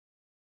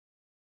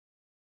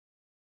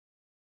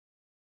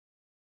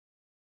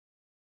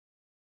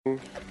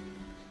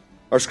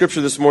Our scripture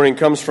this morning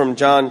comes from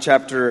John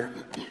chapter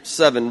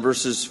 7,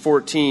 verses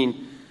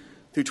 14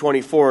 through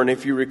 24. And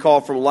if you recall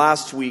from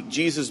last week,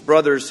 Jesus'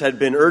 brothers had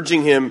been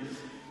urging him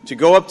to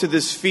go up to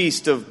this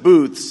feast of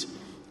booths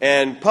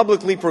and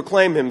publicly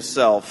proclaim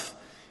himself.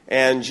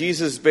 And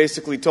Jesus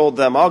basically told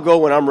them, I'll go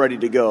when I'm ready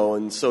to go.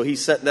 And so he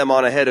sent them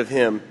on ahead of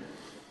him.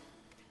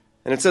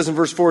 And it says in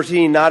verse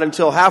 14, not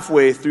until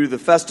halfway through the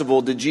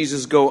festival did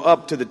Jesus go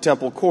up to the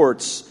temple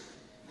courts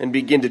and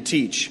begin to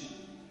teach.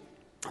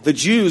 The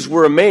Jews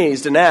were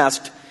amazed and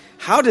asked,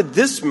 how did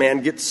this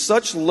man get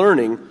such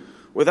learning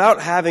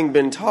without having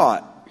been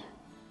taught?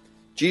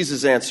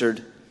 Jesus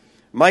answered,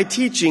 my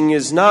teaching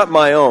is not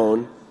my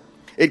own.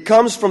 It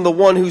comes from the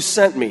one who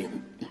sent me.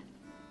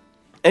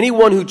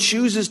 Anyone who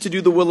chooses to do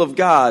the will of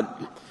God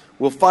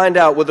will find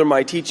out whether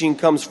my teaching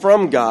comes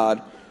from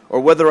God or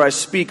whether I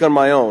speak on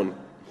my own.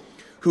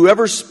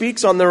 Whoever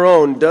speaks on their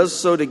own does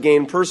so to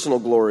gain personal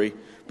glory,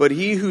 but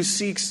he who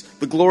seeks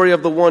the glory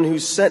of the one who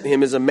sent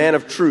him is a man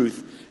of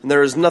truth, and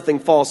there is nothing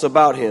false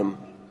about him.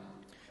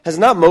 Has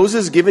not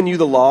Moses given you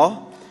the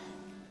law?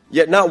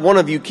 Yet not one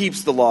of you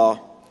keeps the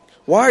law.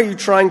 Why are you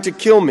trying to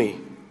kill me?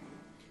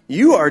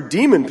 You are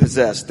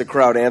demon-possessed, the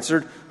crowd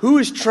answered. Who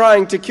is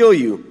trying to kill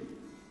you?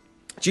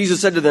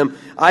 Jesus said to them,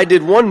 I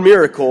did one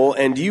miracle,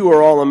 and you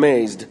are all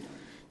amazed.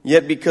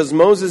 Yet because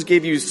Moses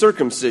gave you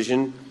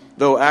circumcision,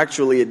 though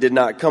actually it did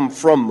not come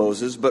from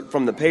Moses, but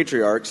from the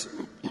patriarchs,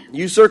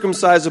 you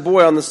circumcise a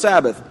boy on the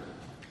Sabbath.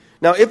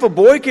 Now, if a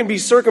boy can be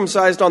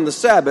circumcised on the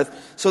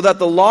Sabbath, so that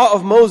the law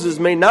of Moses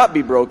may not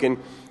be broken,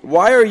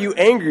 why are you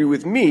angry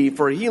with me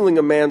for healing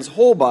a man's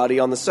whole body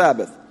on the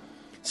Sabbath?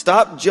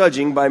 Stop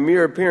judging by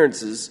mere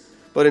appearances,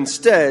 but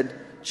instead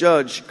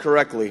judge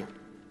correctly.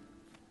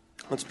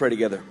 Let's pray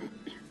together.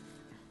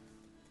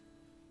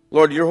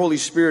 Lord, your Holy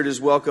Spirit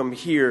is welcome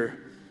here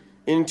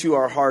into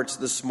our hearts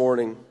this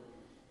morning.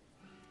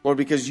 Lord,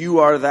 because you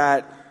are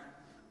that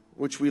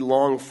which we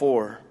long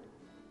for.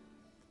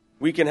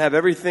 We can have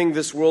everything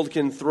this world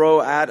can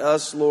throw at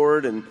us,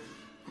 Lord, and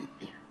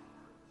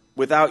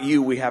without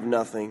you we have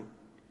nothing.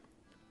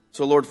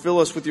 So, Lord, fill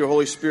us with your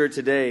Holy Spirit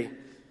today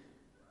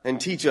and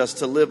teach us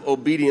to live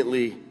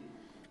obediently,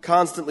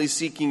 constantly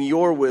seeking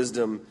your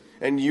wisdom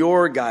and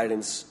your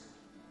guidance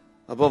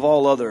above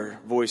all other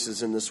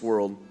voices in this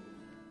world.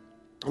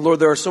 Lord,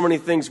 there are so many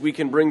things we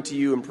can bring to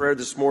you in prayer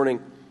this morning,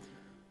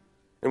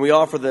 and we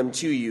offer them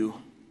to you.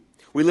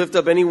 We lift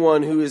up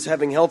anyone who is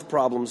having health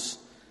problems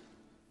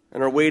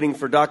and are waiting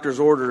for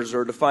doctor's orders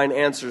or to find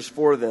answers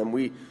for them.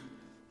 We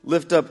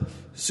lift up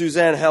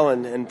Suzanne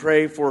Helen and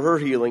pray for her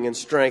healing and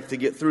strength to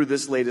get through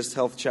this latest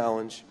health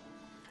challenge.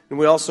 And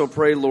we also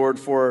pray, Lord,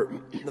 for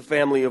the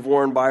family of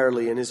Warren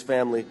Byerly and his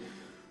family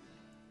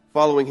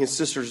following his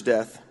sister's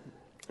death,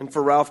 and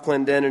for Ralph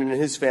Clendenin and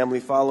his family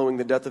following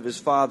the death of his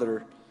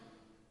father,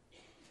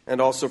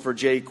 and also for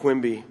Jay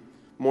Quimby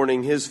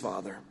mourning his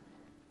father.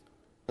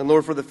 And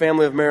Lord, for the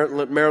family of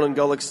Marilyn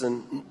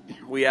Gullickson,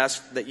 we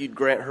ask that you'd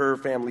grant her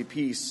family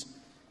peace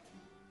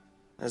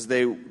as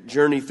they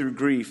journey through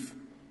grief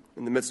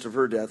in the midst of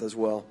her death as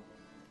well.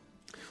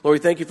 Lord, we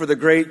thank you for the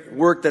great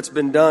work that's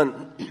been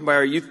done by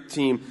our youth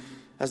team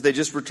as they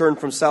just returned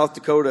from South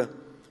Dakota.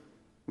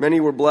 Many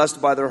were blessed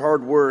by their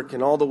hard work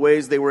and all the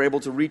ways they were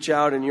able to reach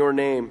out in your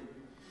name.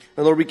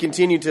 And Lord, we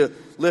continue to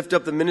lift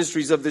up the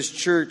ministries of this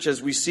church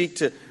as we seek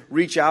to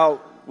reach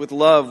out with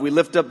love. We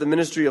lift up the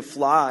ministry of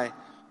Fly,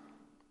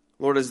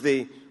 Lord, as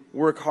they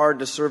work hard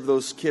to serve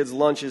those kids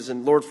lunches.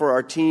 And Lord, for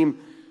our team,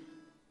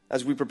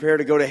 as we prepare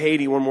to go to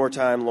Haiti one more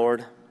time,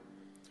 Lord,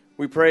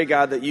 we pray,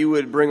 God, that you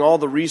would bring all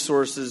the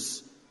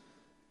resources,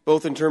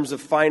 both in terms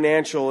of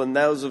financial and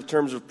those of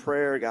terms of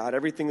prayer, God.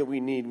 Everything that we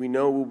need, we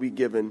know will be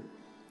given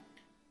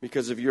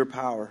because of your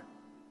power.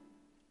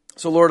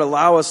 So, Lord,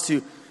 allow us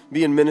to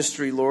be in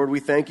ministry, Lord. We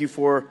thank you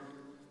for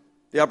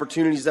the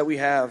opportunities that we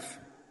have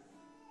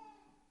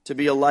to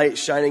be a light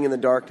shining in the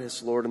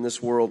darkness, Lord, in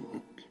this world.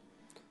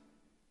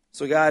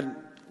 So, God,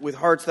 with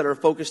hearts that are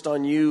focused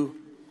on you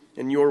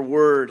and your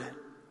word,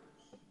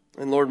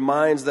 and, Lord,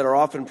 minds that are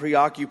often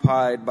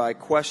preoccupied by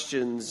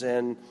questions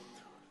and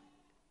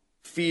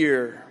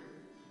fear,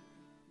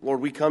 Lord,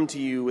 we come to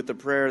you with the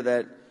prayer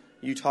that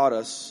you taught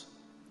us,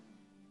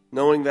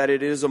 knowing that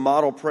it is a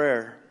model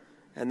prayer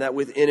and that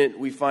within it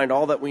we find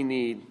all that we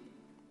need.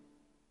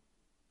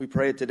 We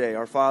pray it today.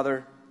 Our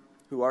Father,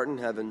 who art in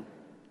heaven,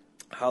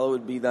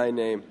 hallowed be thy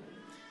name.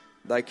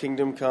 Thy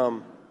kingdom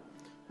come.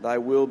 Thy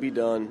will be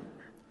done,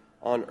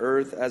 on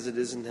earth as it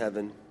is in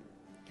heaven.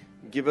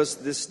 Give us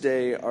this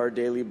day our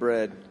daily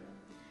bread,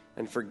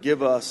 and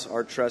forgive us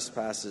our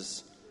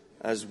trespasses,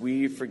 as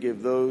we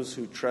forgive those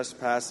who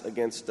trespass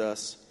against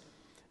us.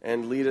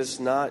 And lead us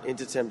not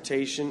into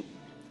temptation,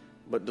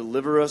 but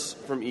deliver us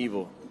from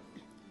evil.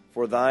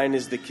 For thine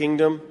is the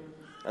kingdom,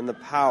 and the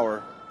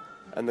power,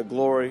 and the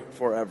glory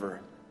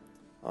forever.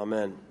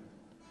 Amen.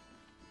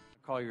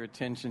 Call your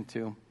attention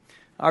to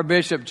our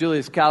Bishop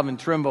Julius Calvin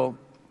Trimble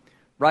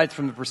writes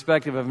from the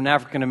perspective of an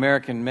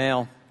African-American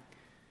male.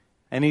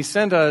 And he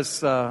sent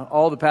us,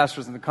 all the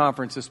pastors in the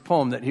conference, this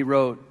poem that he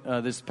wrote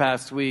this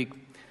past week.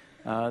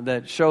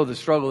 that show the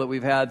struggle that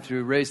we've had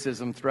through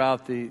racism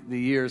throughout the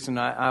years. And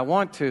I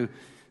want to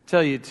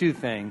tell you two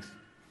things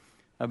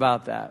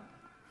about that.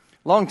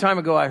 A long time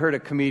ago, I heard a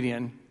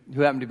comedian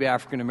who happened to be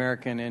African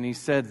American, and he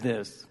said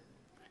this: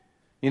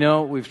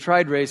 we've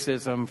tried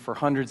racism for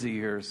hundreds of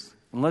years,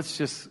 and let's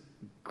just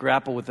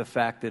grapple with the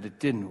fact that it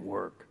didn't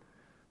work.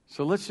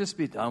 So let's just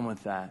be done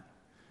with that.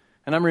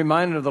 And I'm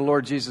reminded of the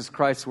Lord Jesus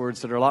Christ's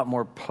words that are a lot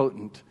more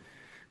potent.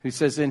 He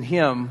says, in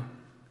Him,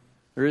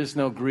 there is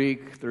no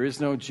Greek, there is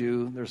no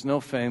Jew, there's no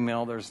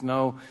female, there's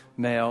no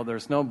male,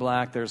 there's no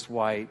black, there's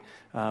white.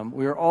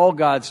 We are all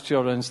God's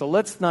children, so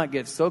let's not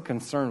get so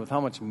concerned with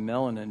how much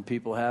melanin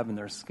people have in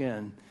their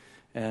skin.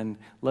 And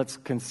let's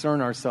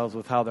concern ourselves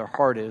with how their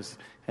heart is.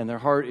 And their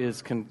heart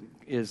is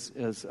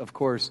of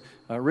course,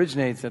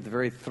 originates at the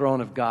very throne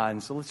of God.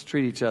 And so let's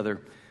treat each other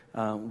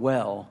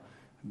well,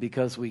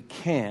 because we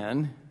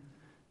can,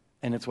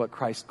 and it's what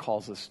Christ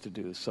calls us to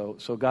do. So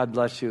God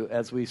bless you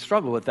as we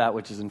struggle with that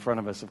which is in front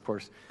of us, of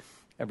course,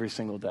 every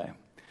single day.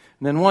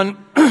 And then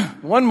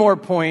one more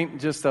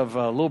point, just of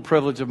a little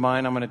privilege of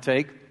mine I'm going to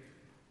take.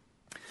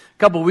 A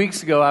couple of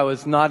weeks ago, I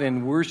was not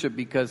in worship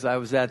because I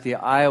was at the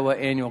Iowa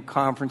Annual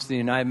Conference of the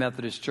United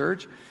Methodist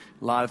Church.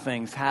 A lot of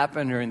things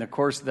happened during the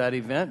course of that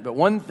event, but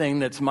one thing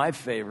that's my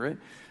favorite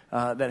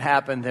that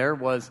happened there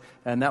was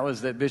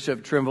that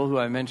Bishop Trimble, who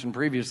I mentioned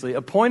previously,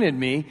 appointed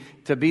me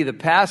to be the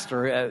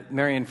pastor at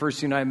Marion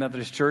First United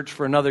Methodist Church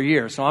for another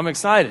year. So I'm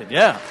excited.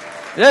 Yeah.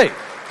 Yay.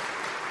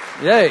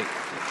 Yay.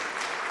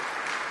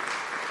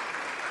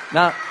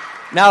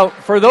 Now,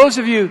 for those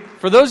of you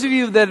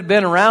that have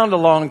been around a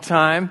long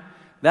time,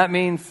 that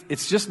means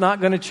it's just not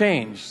going to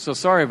change. So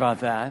sorry about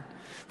that.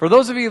 For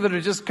those of you that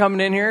are just coming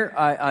in here,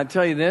 I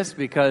tell you this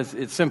because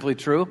it's simply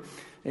true.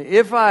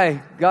 If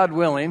I, God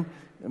willing,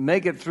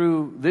 make it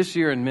through this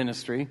year in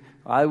ministry,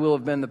 I will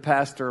have been the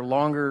pastor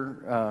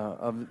longer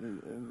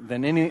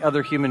than any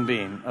other human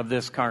being of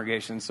this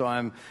congregation. So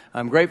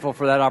I'm grateful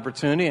for that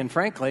opportunity, and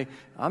frankly,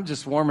 I'm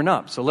just warming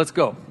up. So let's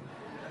go.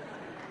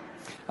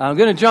 I'm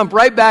going to jump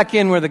right back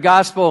in where the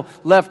gospel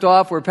left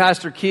off, where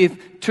Pastor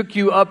Keith took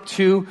you up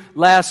to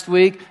last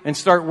week, and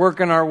start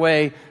working our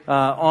way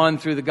on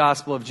through the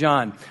Gospel of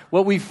John.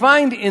 What we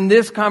find in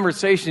this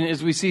conversation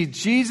is we see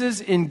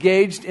Jesus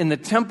engaged in the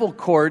temple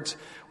courts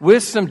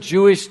with some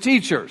Jewish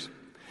teachers.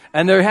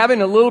 And they're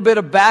having a little bit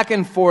of back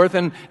and forth,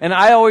 and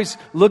I always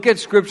look at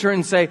Scripture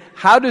and say,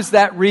 how does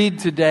that read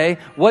today?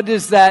 What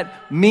does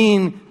that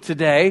mean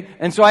today?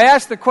 And so I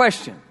ask the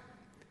question,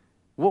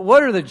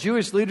 what are the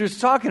Jewish leaders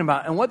talking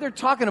about? And what they're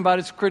talking about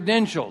is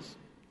credentials.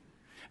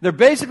 They're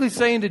basically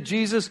saying to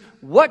Jesus,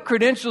 what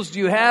credentials do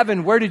you have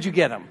and where did you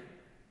get them?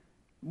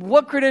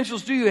 What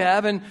credentials do you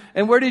have and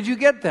where did you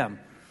get them?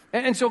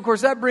 And so, of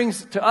course, that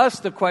brings to us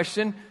the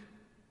question,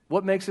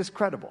 what makes us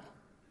credible?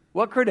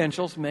 What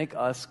credentials make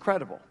us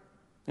credible?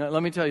 Now,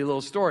 let me tell you a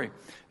little story.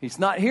 He's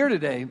not here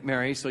today,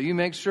 Mary, so you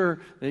make sure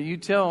that you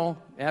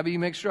tell Abby, you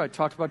make sure I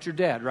talked about your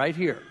dad right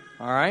here,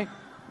 all right?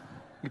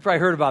 You probably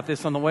heard about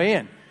this on the way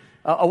in.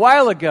 A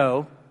while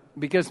ago,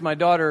 because my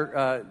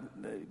daughter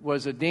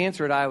was a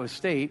dancer at Iowa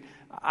State,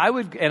 I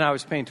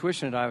was paying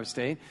tuition at Iowa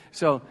State,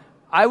 so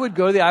I would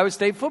go to the Iowa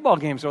State football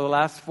games over the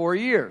last 4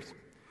 years.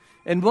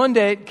 And one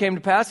day it came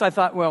to pass, I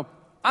thought, well,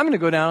 I'm going to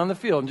go down on the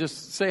field and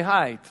just say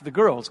hi to the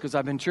girls, because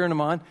I've been cheering them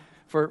on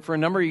for a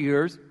number of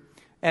years.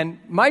 And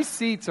my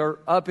seats are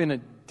up in a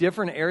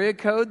different area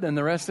code than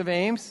the rest of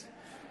Ames.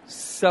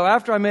 So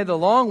after I made the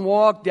long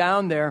walk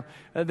down there,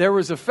 there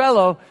was a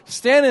fellow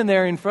standing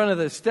there in front of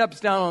the steps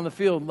down on the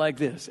field like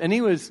this. And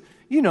he was,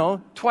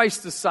 twice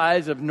the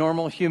size of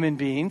normal human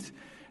beings.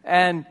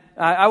 And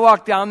I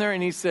walked down there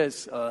and he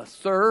says,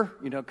 sir,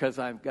 because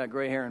I've got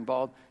gray hair and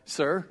bald,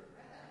 sir,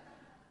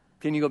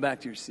 can you go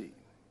back to your seat?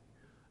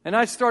 And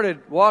I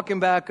started walking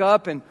back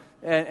up,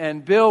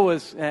 and Bill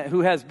was,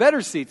 who has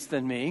better seats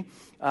than me,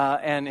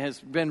 and has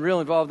been real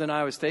involved in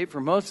Iowa State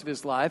for most of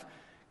his life,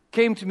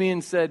 came to me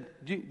and said,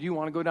 do you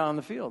want to go down on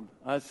the field?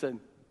 I said,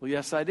 well,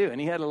 yes, I do. And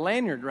he had a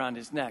lanyard around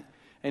his neck.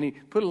 And he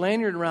put a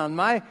lanyard around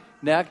my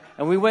neck,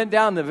 and we went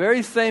down, the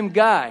very same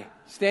guy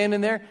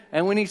standing there.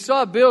 And when he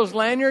saw Bill's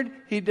lanyard,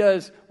 he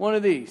does one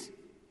of these.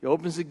 He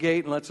opens the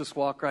gate and lets us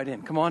walk right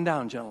in. Come on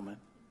down, gentlemen.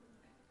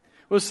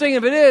 Well, the thing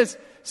of it is,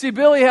 see,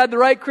 Billy had the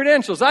right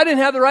credentials. I didn't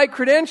have the right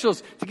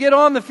credentials to get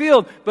on the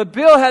field, but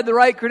Bill had the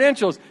right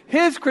credentials.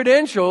 His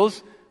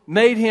credentials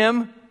made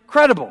him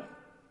credible.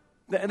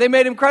 They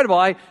made him credible.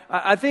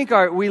 I think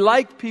we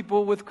like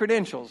people with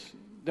credentials,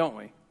 don't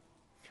we?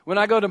 When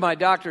I go to my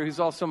doctor, who's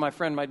also my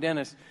friend, my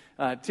dentist,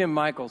 Tim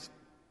Michaels,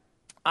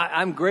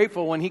 I'm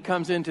grateful when he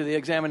comes into the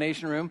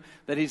examination room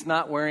that he's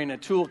not wearing a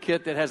tool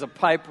kit that has a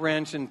pipe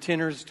wrench and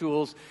tinner's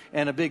tools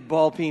and a big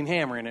ball-peen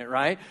hammer in it,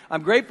 right?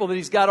 I'm grateful that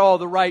he's got all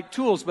the right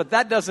tools, but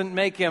that doesn't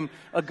make him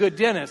a good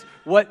dentist.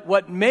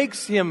 What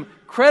makes him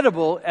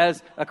credible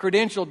as a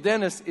credentialed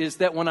dentist is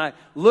that when I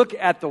look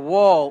at the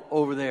wall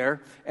over there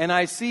and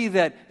I see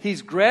that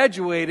he's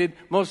graduated,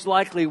 most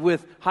likely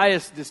with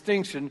highest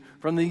distinction,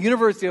 from the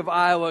University of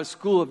Iowa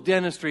School of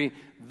Dentistry,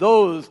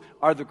 Those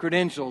are the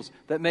credentials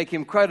that make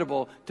him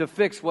credible to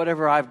fix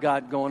whatever I've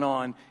got going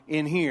on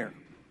in here.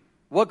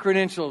 What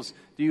credentials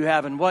do you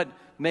have, and what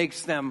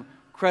makes them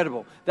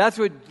credible? That's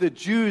what the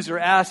Jews are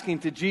asking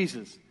to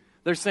Jesus.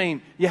 They're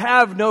saying, you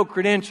have no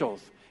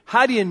credentials.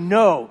 How do you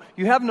know?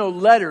 You have no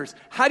letters.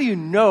 How do you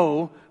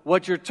know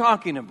what you're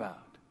talking about?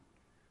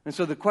 And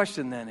so the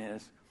question then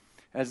is,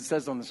 as it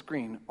says on the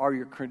screen, are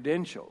your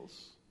credentials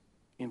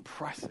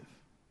impressive?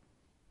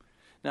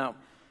 Now,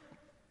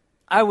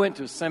 I went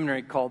to a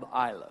seminary called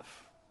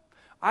Iliff.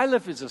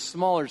 Iliff is a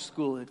smaller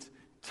school. It's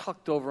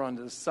tucked over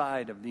onto the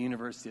side of the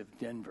University of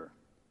Denver.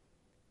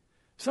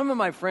 Some of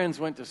my friends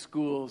went to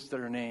schools that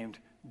are named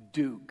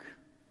Duke,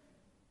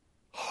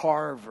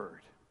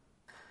 Harvard,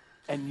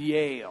 and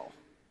Yale.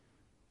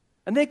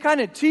 And they kind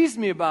of teased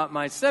me about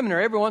my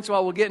seminary. Every once in a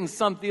while we'll get in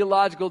some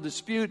theological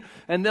dispute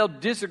and they'll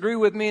disagree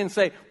with me and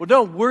say, well,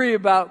 don't worry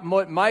about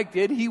what Mike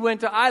did. He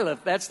went to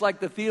Iliff. That's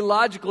like the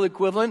theological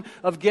equivalent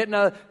of getting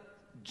a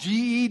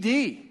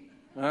GED.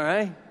 All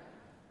right?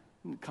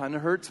 It kind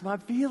of hurts my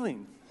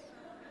feelings.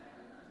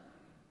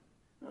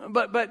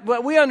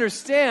 But we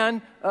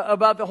understand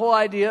about the whole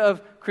idea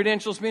of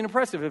credentials being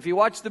impressive. If you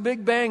watch The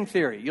Big Bang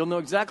Theory, you'll know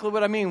exactly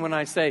what I mean when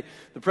I say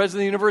the president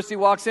of the university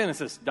walks in and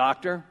says,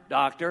 doctor,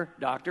 doctor,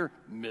 doctor,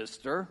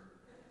 mister.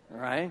 All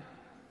right?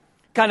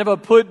 Kind of a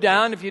put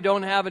down if you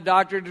don't have a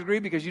doctorate degree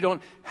because you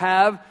don't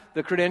have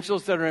the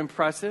credentials that are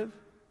impressive.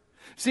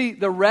 See,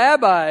 the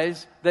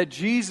rabbis that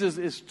Jesus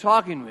is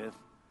talking with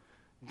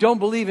don't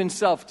believe in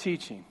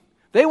self-teaching.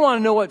 They want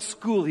to know what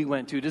school he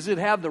went to. Does it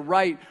have the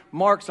right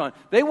marks on it?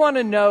 They want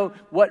to know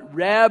what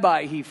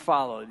rabbi he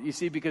followed. You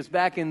see, because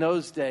back in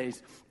those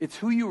days, it's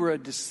who you were a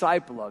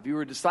disciple of. You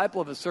were a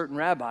disciple of a certain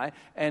rabbi,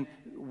 and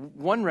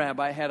one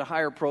rabbi had a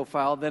higher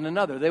profile than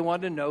another. They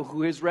wanted to know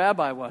who his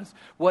rabbi was,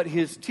 what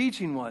his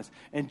teaching was.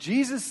 And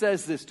Jesus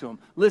says this to him,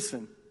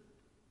 listen,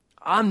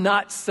 I'm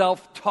not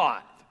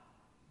self-taught.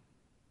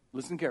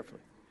 Listen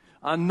carefully.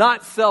 I'm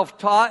not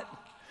self-taught.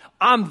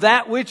 I'm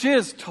that which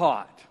is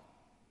taught.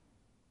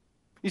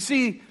 You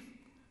see,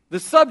 the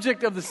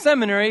subject of the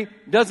seminary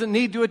doesn't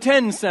need to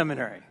attend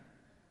seminary.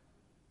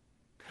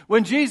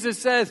 When Jesus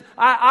says,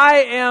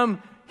 I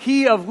am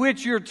he of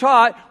which you're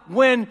taught,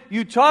 when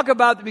you talk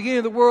about the beginning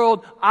of the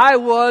world, I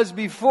was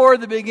before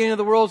the beginning of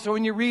the world. So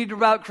when you read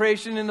about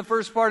creation in the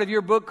first part of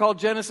your book called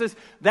Genesis,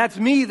 that's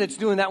me that's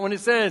doing that. When it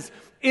says,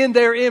 in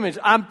their image,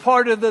 I'm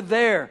part of the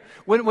there.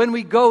 When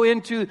we go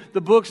into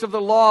the books of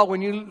the law,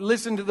 when you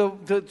listen to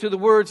the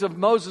words of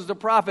Moses the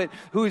prophet,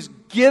 who is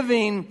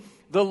giving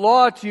the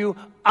law to you,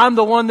 I'm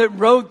the one that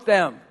wrote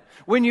them.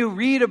 When you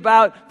read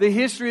about the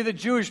history of the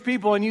Jewish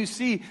people and you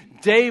see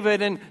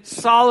David and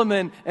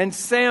Solomon and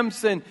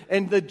Samson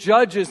and the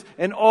judges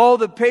and all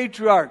the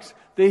patriarchs,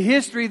 the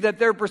history that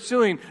they're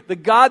pursuing, the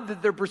God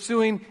that they're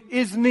pursuing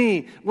is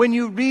me. When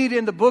you read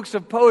in the books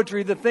of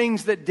poetry the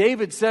things that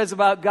David says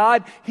about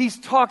God, he's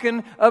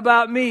talking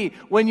about me.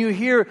 When you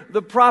hear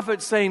the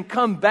prophet saying,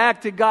 come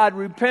back to God,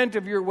 repent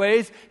of your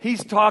ways,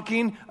 he's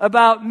talking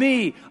about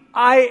me.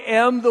 I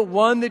am the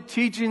one that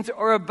teachings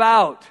are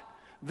about.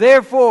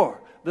 Therefore,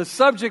 the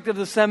subject of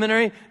the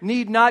seminary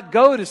need not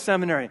go to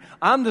seminary.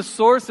 I'm the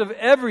source of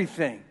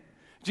everything.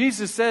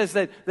 Jesus says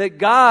that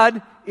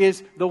God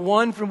is the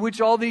one from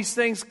which all these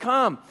things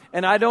come.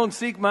 And I don't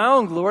seek my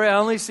own glory. I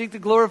only seek to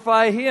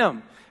glorify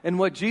Him. And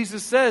what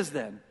Jesus says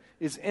then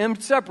is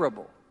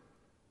inseparable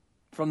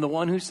from the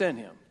one who sent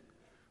Him,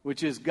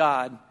 which is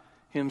God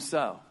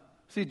Himself.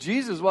 See,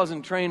 Jesus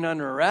wasn't trained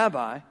under a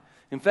rabbi.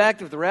 In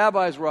fact, if the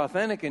rabbis were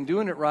authentic and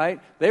doing it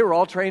right, they were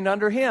all trained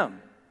under him.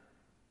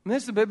 And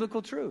this is the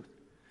biblical truth.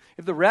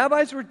 If the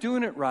rabbis were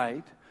doing it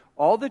right,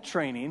 all the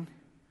training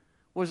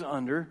was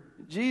under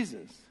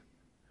Jesus.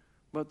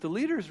 But the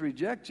leaders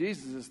reject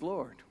Jesus as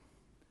Lord.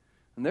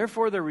 And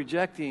therefore they're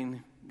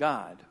rejecting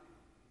God.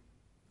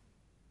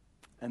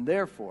 And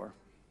therefore,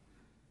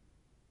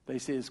 they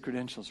say his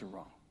credentials are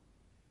wrong.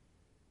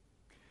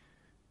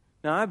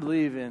 Now, I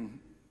believe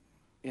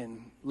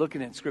in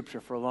looking at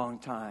Scripture for a long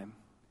time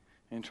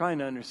and trying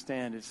to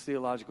understand its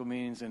theological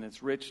meanings and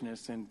its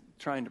richness and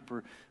trying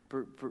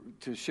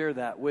to share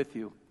that with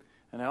you.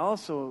 And I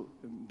also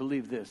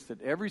believe this,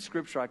 that every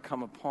Scripture I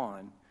come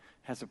upon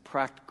has a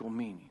practical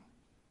meaning.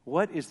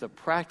 What is the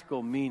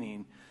practical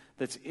meaning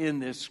that's in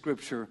this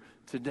Scripture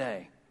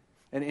today?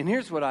 And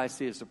here's what I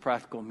see as the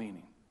practical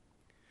meaning.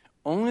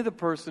 Only the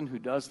person who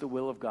does the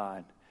will of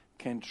God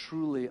can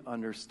truly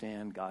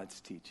understand God's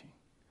teaching.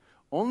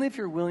 Only if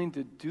you're willing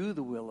to do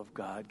the will of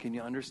God can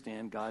you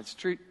understand God's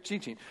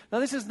teaching. Now,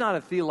 this is not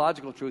a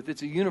theological truth.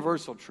 It's a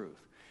universal truth.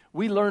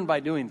 We learn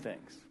by doing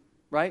things,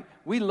 right?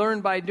 We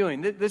learn by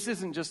doing. This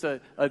isn't just a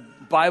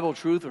Bible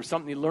truth or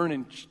something you learn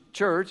in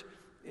church.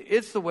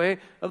 It's the way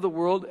of the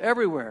world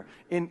everywhere.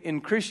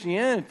 In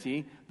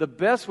Christianity, the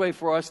best way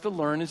for us to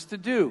learn is to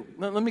do.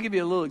 Let me give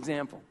you a little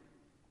example.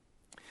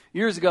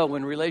 Years ago,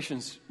 when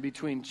relations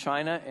between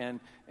China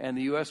and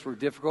the U.S. were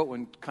difficult,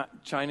 when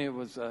China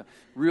was a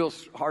real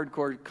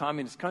hardcore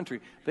communist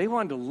country, they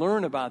wanted to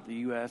learn about the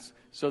U.S.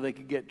 so they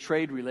could get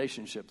trade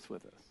relationships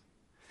with us.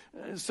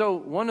 So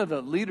one of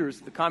the leaders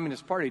of the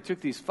Communist Party took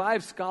these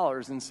 5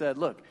 scholars and said,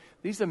 look,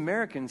 these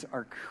Americans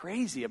are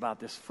crazy about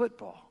this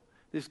football,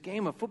 this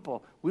game of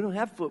football. We don't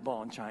have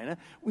football in China.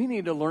 We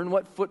need to learn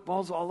what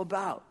football's all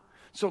about.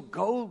 So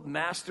go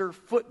master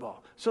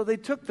football. So they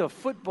took the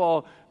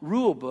football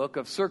rule book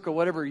of circa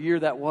whatever year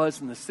that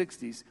was in the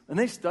 60s, and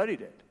they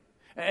studied it.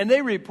 And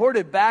they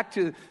reported back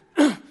to,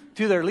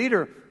 to their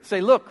leader, say,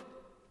 look,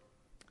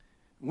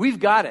 we've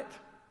got it.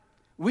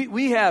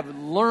 We have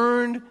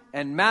learned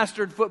and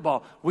mastered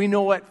football. We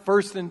know what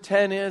 1st and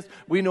 10 is.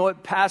 We know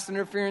what pass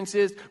interference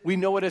is. We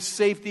know what a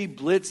safety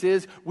blitz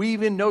is. We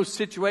even know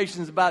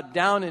situations about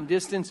down and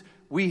distance.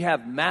 We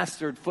have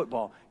mastered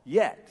football.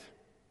 Yet,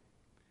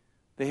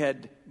 they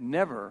had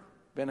never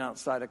been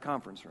outside a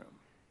conference room.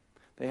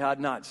 They had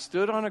not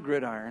stood on a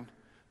gridiron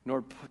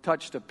nor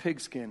touched a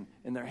pigskin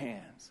in their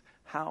hands.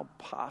 How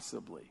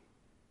possibly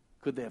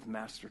could they have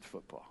mastered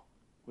football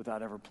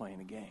without ever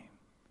playing a game?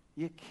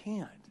 You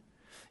can't.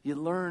 You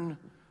learn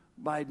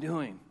by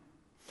doing.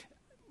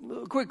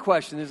 Quick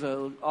question. There's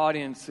an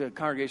audience,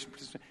 congregation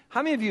participant.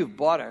 How many of you have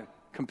bought a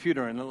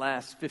computer in the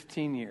last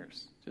 15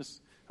 years?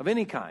 Just of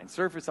any kind.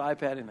 Surface,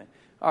 iPad, anything.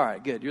 All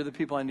right, good. You're the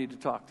people I need to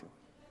talk to.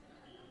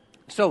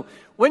 So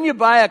when you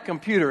buy a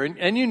computer,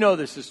 and you know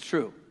this is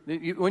true,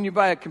 when you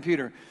buy a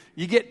computer,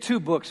 you get 2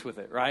 books with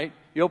it, right?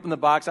 You open the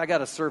box. I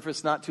got a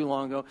Surface not too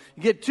long ago.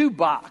 You get 2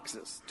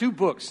 boxes, 2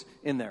 books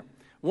in there.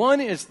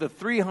 One is the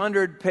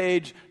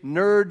 300-page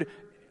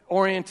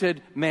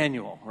nerd-oriented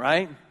manual,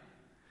 right?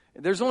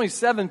 There's only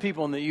 7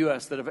 people in the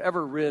U.S. that have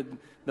ever read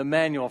the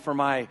manual for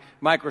my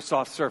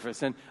Microsoft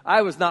Surface, and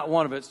I was not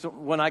one of it. So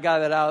when I got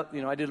that out,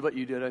 I did what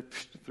you did. I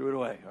threw it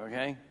away,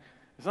 okay?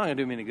 It's not going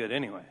to do me any good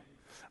anyway.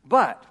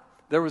 But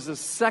there was a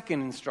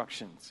second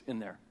instructions in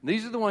there.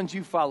 These are the ones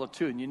you follow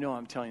too, and you know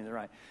I'm telling you the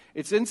right.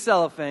 It's in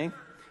cellophane.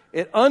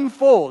 It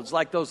unfolds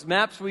like those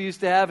maps we used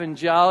to have in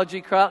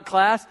geology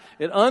class.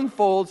 It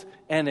unfolds,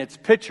 and it's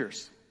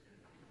pictures.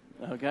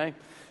 Okay?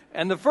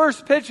 And the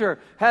first picture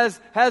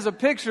has a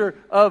picture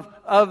of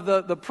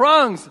the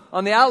prongs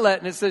on the outlet,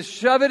 and it says,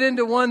 shove it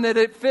into one that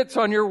it fits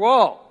on your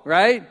wall,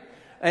 right?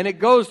 And it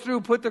goes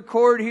through, put the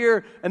cord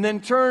here, and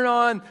then turn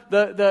on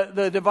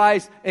the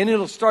device, and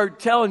it'll start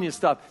telling you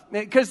stuff.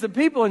 Because the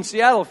people in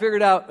Seattle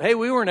figured out, hey,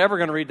 we weren't ever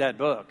going to read that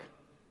book.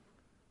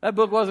 That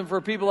book wasn't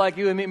for people like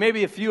you and me,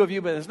 maybe a few of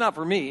you, but it's not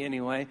for me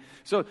anyway.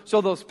 So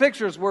those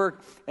pictures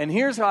work, and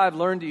here's how I've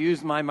learned to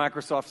use my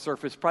Microsoft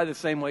Surface, probably the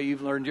same way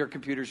you've learned your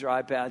computers, your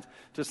iPads,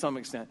 to some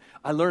extent.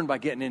 I learned by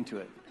getting into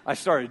it. I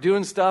started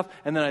doing stuff,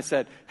 and then I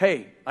said,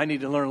 hey, I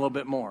need to learn a little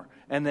bit more.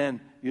 And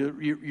then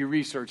you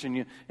research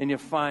and you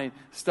find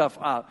stuff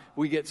out.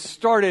 We get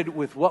started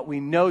with what we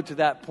know to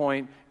that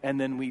point,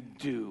 and then we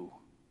do.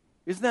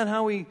 Isn't that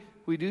how we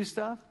do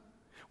stuff?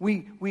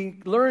 We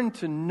learn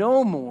to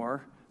know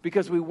more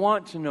because we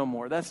want to know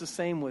more. That's the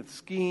same with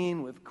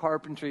skiing, with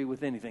carpentry,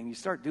 with anything. You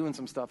start doing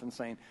some stuff and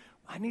saying,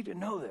 I need to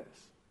know this.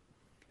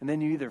 And then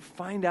you either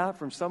find out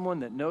from someone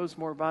that knows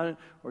more about it,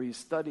 or you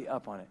study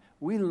up on it.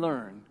 We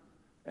learn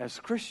as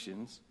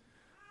Christians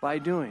by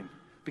doing.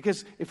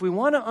 Because if we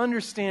want to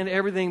understand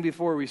everything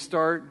before we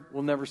start,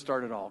 we'll never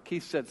start at all.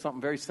 Keith said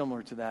something very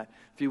similar to that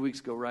a few weeks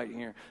ago right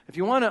here. If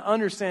you want to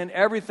understand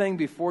everything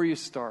before you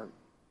start,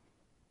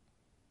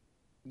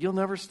 you'll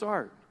never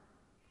start.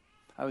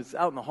 I was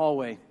out in the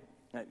hallway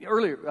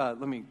earlier.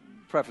 Let me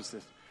preface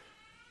this.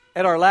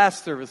 At our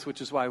last service,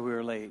 which is why we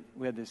were late,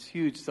 we had this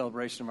huge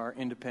celebration of our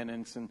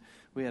independence, and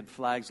we had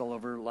flags all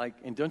over.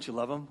 And don't you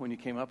love them when you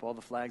came up, all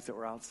the flags that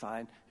were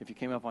outside? If you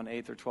came up on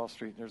 8th or 12th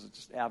Street, there's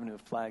just an avenue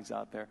of flags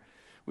out there.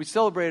 We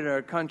celebrated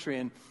our country,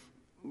 and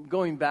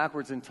going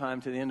backwards in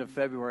time to the end of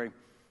February,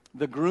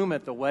 the groom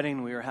at the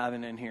wedding we were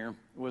having in here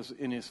was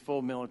in his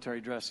full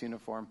military dress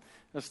uniform.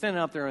 I was standing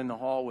out there in the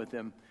hall with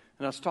him,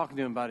 and I was talking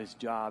to him about his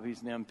job.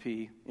 He's an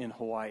MP in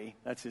Hawaii.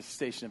 That's his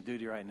station of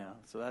duty right now,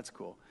 so that's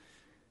cool.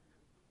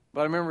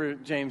 But I remember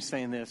James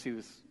saying this. He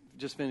was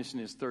just finishing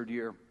his 3rd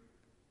year.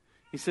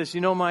 He says,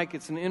 Mike,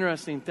 it's an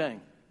interesting thing.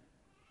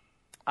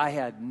 I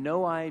had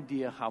no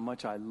idea how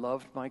much I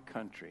loved my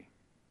country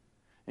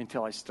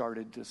until I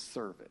started to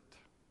serve it.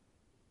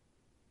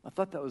 I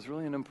thought that was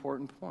really an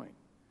important point.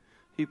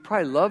 He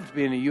probably loved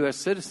being a U.S.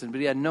 citizen, but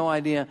he had no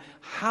idea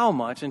how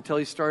much until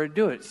he started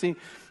doing it. See,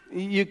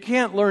 you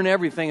can't learn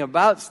everything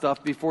about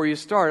stuff before you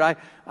start.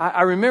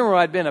 I remember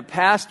I'd been a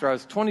pastor. I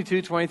was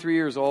 22, 23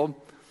 years old.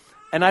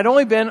 And I'd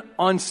only been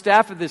on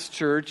staff at this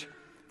church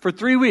for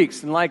 3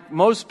 weeks. And like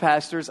most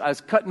pastors, I was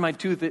cutting my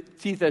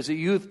teeth as a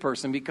youth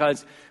person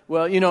because,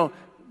 well,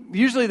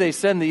 usually they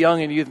send the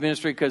young in youth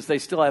ministry because they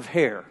still have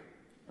hair,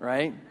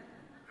 right?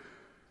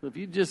 So if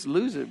you just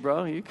lose it,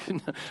 bro, you can...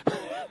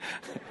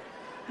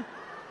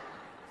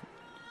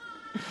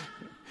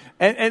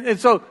 And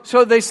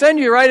so they send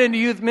you right into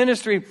youth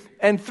ministry.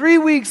 And 3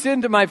 weeks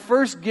into my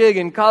first gig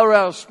in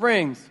Colorado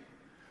Springs,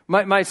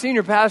 my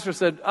senior pastor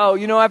said,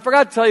 I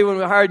forgot to tell you when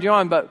we hired you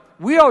on, but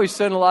we always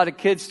send a lot of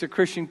kids to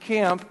Christian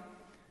camp.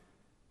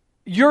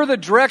 You're the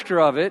director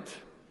of it,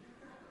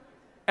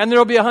 and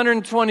there'll be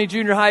 120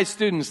 junior high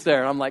students there.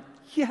 And I'm like,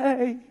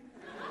 yay.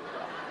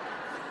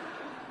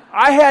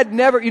 I had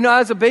never, I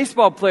was a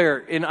baseball player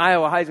in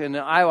Iowa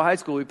High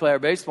School. We play our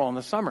baseball in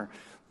the summer.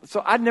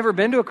 So I'd never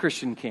been to a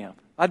Christian camp.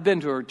 I'd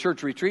been to a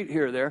church retreat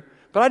here or there,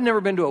 but I'd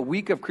never been to a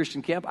week of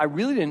Christian camp. I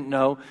really didn't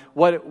know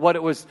what it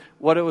was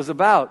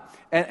about.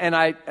 And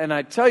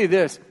I tell you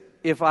this,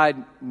 if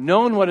I'd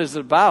known what it's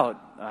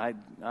about, I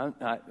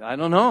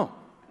don't know.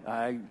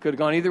 I could have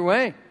gone either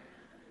way.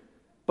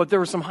 But there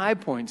were some high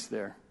points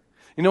there.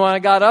 When I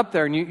got up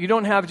there, and you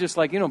don't have just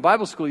like,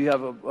 Bible school, you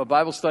have a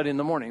Bible study in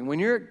the morning. When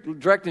you're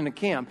directing a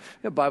camp,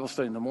 you have Bible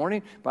study in the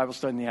morning, Bible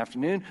study in the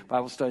afternoon,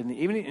 Bible study in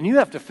the evening, and you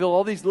have to fill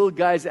all these little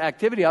guys'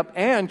 activity up.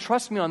 And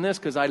trust me on this,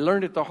 because I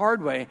learned it the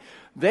hard way,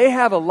 they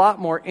have a lot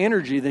more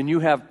energy than you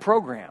have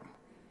program,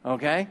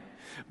 okay?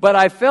 But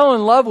I fell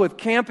in love with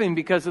camping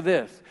because of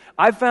this.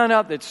 I found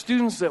out that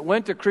students that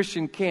went to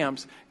Christian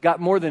camps got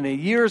more than a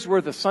year's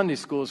worth of Sunday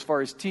school as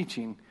far as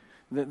teaching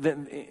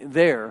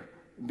there,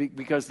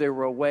 because they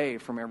were away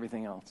from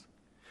everything else.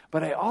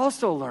 But I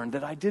also learned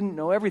that I didn't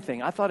know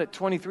everything. I thought at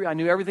 23 I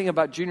knew everything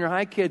about junior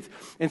high kids.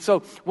 And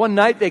so one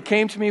night they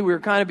came to me. We were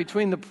kind of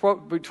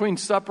between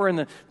supper and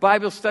the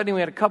Bible study.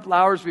 We had a couple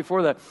hours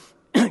before the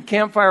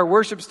campfire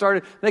worship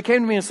started. They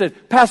came to me and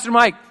said, Pastor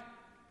Mike,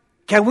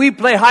 can we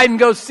play hide and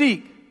go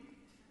seek?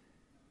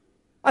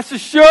 I said,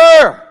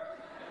 sure.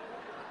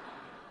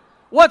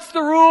 What's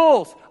the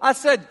rules? I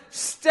said,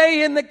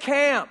 stay in the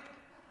camp.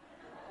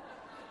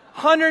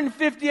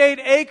 158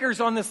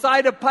 acres on the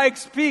side of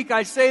Pikes Peak.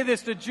 I say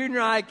this to junior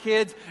high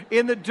kids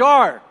in the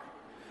dark.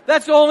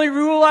 That's the only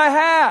rule I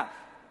have.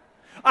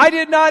 I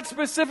did not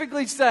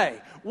specifically say,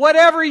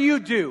 whatever you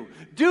do,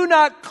 do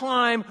not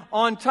climb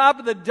on top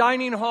of the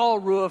dining hall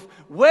roof,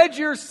 wedge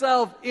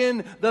yourself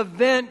in the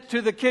vent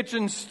to the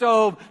kitchen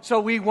stove so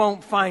we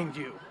won't find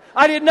you.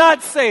 I did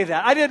not say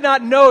that. I did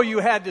not know you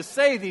had to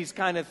say these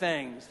kind of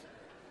things.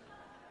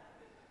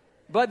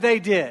 But they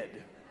did.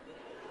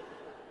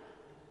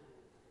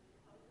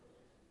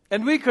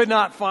 And we could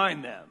not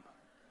find them.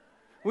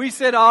 We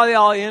said,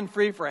 y'all in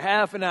free for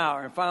half an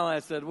hour. And finally I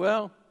said,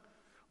 well,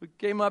 we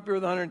came up here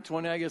with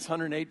 120. I guess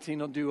 118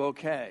 will do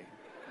okay.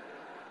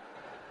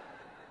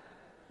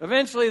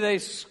 Eventually they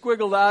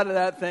squiggled out of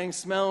that thing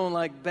smelling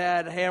like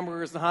bad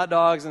hamburgers and hot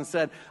dogs and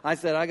I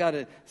said, I got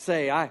to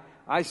say,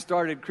 I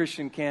started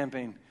Christian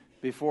camping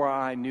before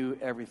I knew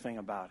everything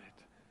about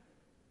it.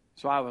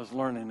 So I was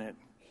learning it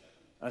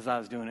as I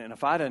was doing it. And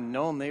if I'd have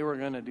known they were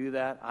going to do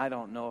that, I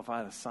don't know if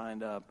I'd have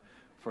signed up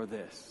for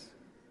this.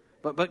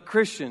 But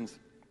Christians,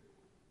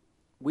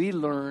 we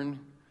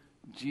learn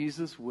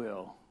Jesus'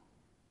 will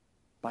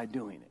by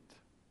doing it.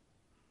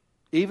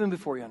 Even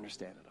before you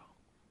understand it all.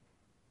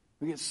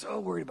 We get so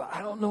worried about,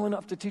 I don't know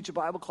enough to teach a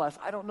Bible class.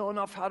 I don't know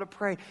enough how to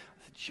pray.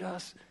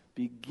 Just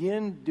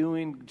begin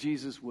doing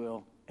Jesus'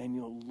 will and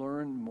you'll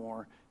learn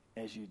more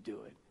as you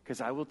do it. Because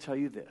I will tell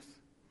you this.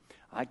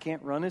 I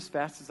can't run as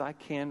fast as I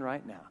can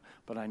right now.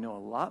 But I know a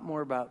lot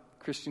more about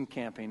Christian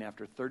camping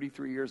after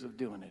 33 years of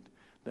doing it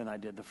than I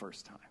did the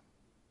first time.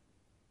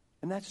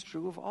 And that's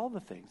true of all the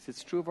things.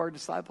 It's true of our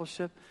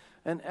discipleship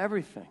and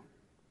everything.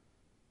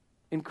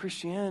 In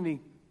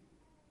Christianity,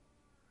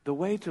 the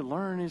way to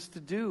learn is to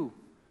do.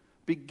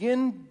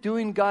 Begin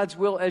doing God's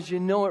will as you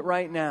know it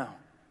right now.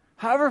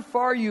 However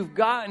far you've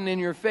gotten in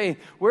your faith,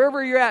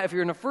 wherever you're at, if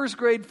you're in a first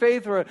grade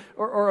faith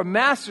or a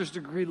master's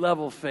degree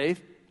level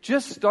faith,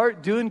 just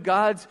start doing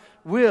God's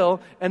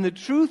will, and the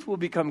truth will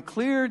become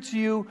clear to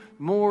you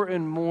more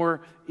and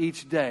more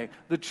each day.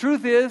 The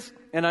truth is,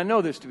 and I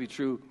know this to be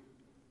true,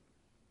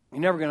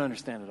 you're never going to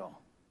understand it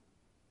all.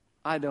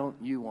 I don't,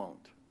 you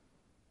won't.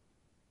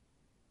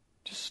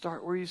 Just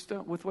start where you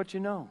start with what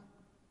you know,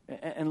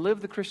 and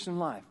live the Christian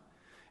life.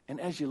 And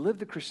as you live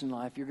the Christian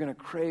life, you're going to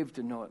crave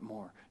to know it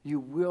more.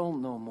 You will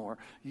know more.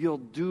 You'll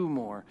do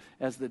more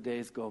as the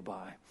days go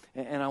by.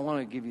 And I want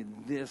to give you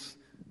this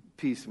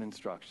piece of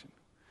instruction.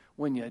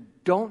 When you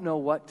don't know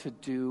what to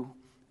do,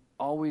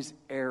 always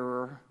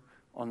err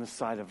on the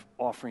side of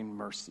offering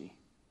mercy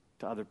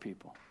to other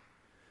people.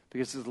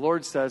 Because as the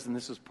Lord says, and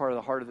this is part of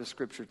the heart of the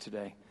scripture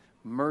today,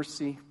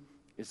 mercy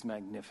is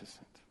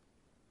magnificent.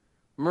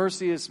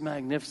 Mercy is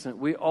magnificent.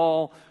 We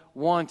all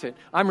want it.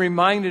 I'm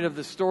reminded of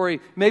the story.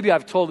 Maybe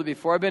I've told it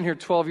before. I've been here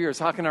 12 years.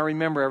 How can I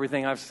remember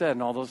everything I've said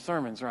in all those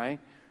sermons, right?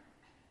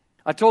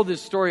 I told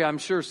this story, I'm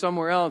sure,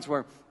 somewhere else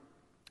where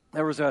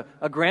there was a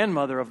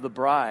grandmother of the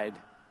bride.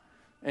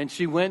 And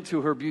she went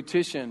to her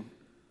beautician.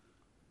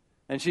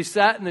 And she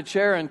sat in the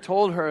chair and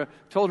told her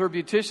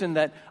beautician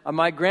that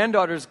my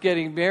granddaughter's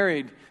getting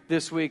married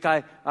this week.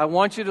 I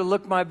want you to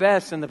look my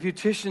best. And the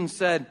beautician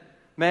said,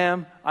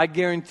 ma'am, I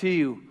guarantee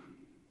you,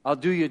 I'll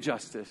do you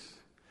justice.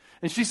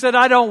 And she said,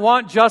 I don't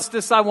want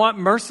justice, I want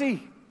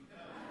mercy.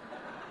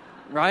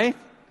 Right?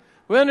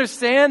 We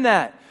understand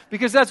that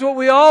because that's what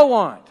we all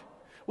want.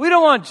 We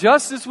don't want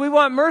justice, we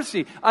want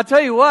mercy. I'll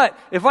tell you what,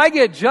 if I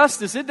get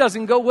justice, it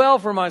doesn't go well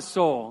for my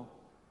soul.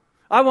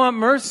 I want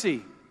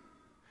mercy.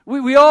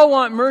 We all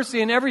want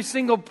mercy in every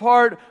single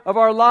part of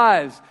our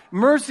lives.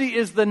 Mercy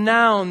is the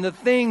noun, the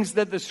things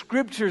that the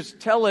scriptures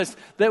tell us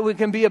that we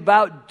can be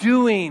about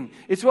doing.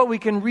 It's what we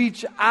can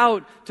reach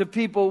out to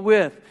people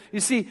with. You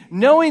see,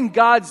 knowing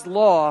God's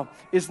law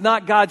is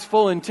not God's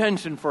full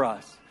intention for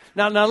us.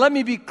 Now let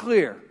me be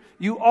clear.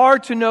 You are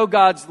to know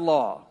God's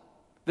law.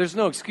 There's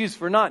no excuse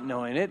for not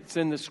knowing it. It's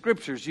in the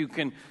Scriptures. You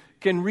can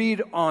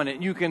read on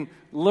it. You can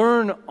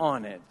learn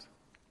on it.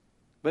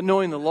 But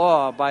knowing the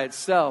law by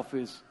itself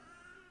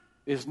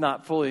is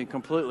not fully and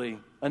completely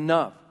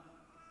enough.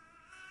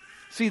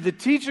 See, the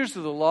teachers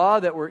of the law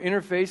that were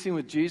interfacing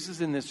with Jesus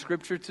in this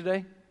Scripture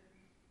today,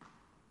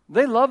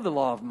 they loved the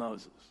law of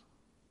Moses.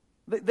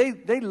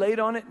 They laid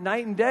on it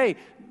night and day.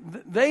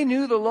 They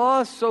knew the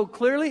law so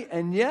clearly,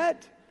 and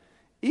yet,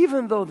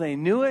 even though they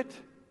knew it,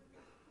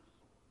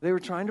 they were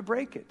trying to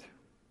break it.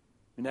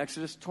 In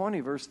Exodus 20,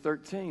 verse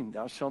 13,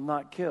 thou shalt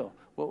not kill.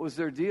 What was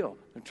their deal?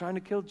 They're trying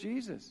to kill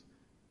Jesus.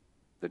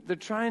 They're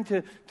trying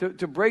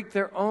to break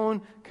their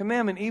own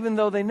commandment, even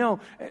though they know.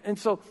 And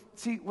so,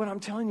 see, what I'm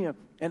telling you,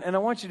 and I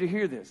want you to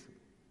hear this,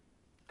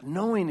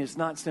 knowing is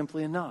not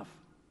simply enough.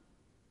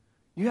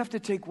 You have to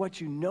take what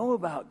you know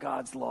about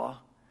God's law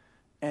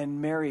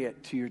and marry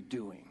it to your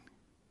doing.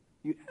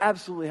 You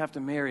absolutely have to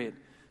marry it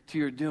to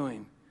your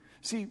doing.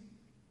 See,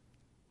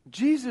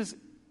 Jesus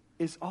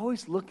is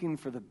always looking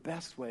for the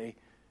best way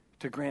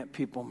to grant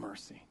people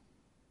mercy.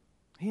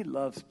 He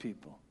loves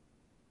people.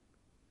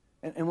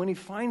 And when he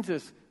finds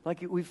us,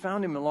 like we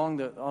found him along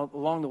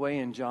the way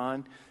in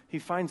John, he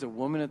finds a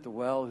woman at the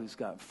well who's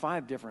got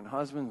 5 different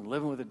husbands and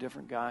living with a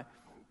different guy.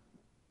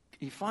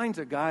 He finds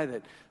a guy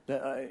that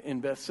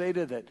in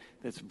Bethsaida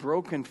that's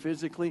broken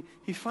physically.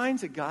 He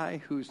finds a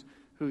guy whose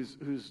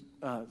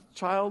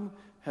child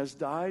has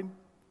died.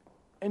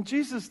 And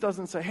Jesus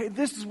doesn't say, hey,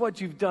 this is what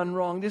you've done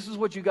wrong. This is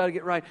what you got to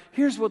get right.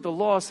 Here's what the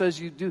law says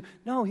you do.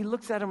 No, he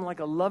looks at him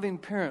like a loving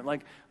parent,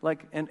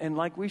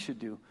 like we should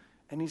do.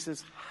 And he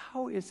says,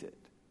 how is it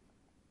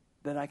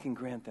that I can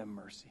grant them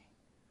mercy?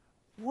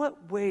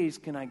 What ways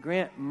can I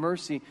grant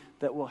mercy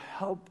that will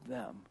help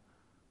them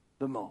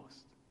the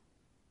most?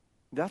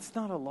 That's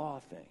not a law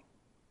thing.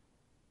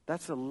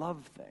 That's a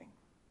love thing.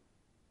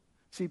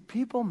 See,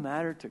 people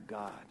matter to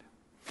God.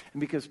 And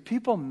because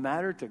people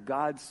matter to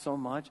God so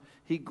much,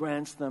 he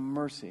grants them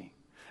mercy.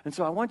 And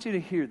so I want you to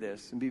hear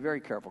this and be very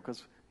careful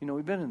because,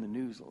 we've been in the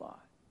news a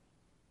lot.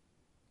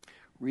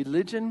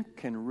 Religion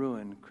can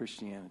ruin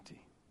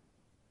Christianity.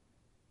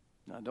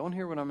 Now, don't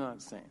hear what I'm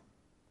not saying.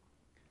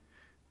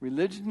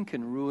 Religion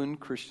can ruin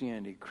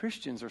Christianity.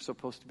 Christians are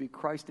supposed to be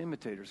Christ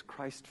imitators,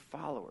 Christ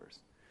followers.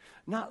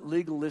 Not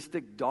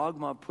legalistic,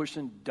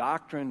 dogma-pushing,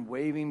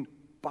 doctrine-waving,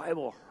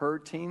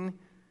 Bible-hurting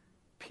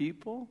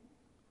people.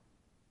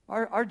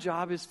 Our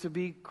job is to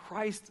be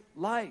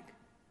Christ-like.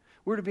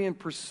 We're to be in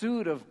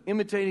pursuit of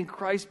imitating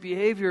Christ's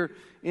behavior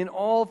in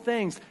all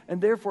things.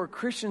 And therefore,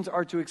 Christians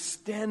are to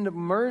extend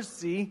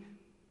mercy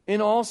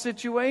in all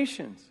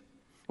situations.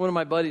 One of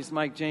my buddies,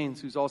 Mike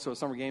James, who's also a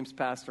Summer Games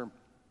pastor,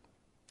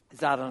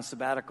 is out on a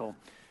sabbatical.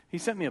 He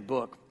sent me a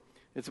book.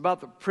 It's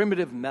about the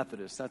primitive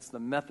Methodists. That's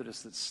the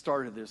Methodists that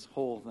started this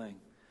whole thing.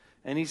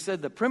 And he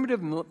said the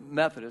primitive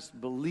Methodists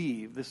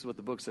believe, this is what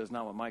the book says,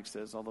 not what Mike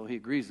says, although he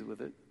agrees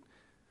with it.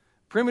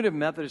 Primitive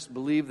Methodists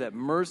believe that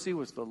mercy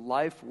was the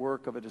life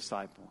work of a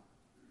disciple.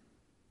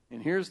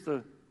 And here's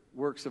the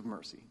works of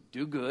mercy.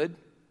 Do good,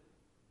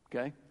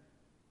 okay?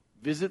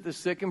 Visit the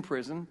sick in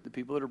prison, the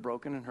people that are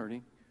broken and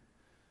hurting.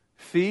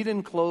 Feed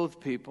and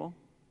clothe people.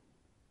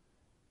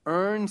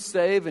 Earn,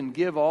 save, and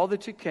give all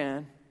that you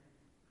can.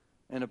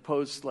 And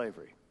oppose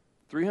slavery.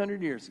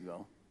 300 years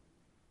ago,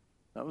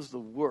 that was the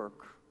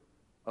work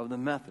of the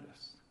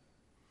Methodists.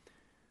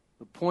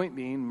 The point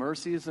being,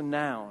 mercy is a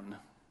noun.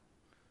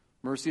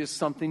 Mercy is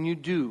something you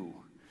do.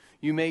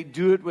 You may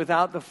do it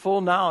without the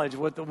full knowledge of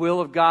what the will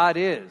of God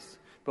is.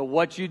 But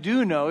what you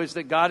do know is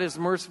that God is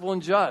merciful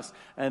and just.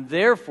 And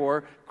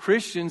therefore,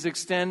 Christians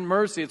extend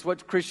mercy. It's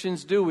what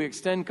Christians do. We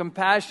extend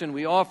compassion.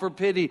 We offer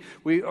pity.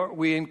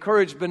 We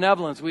encourage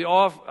benevolence. We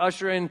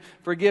usher in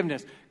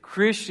forgiveness.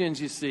 Christians,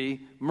 you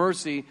see,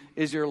 mercy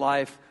is your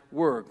life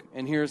work.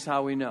 And here's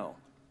how we know.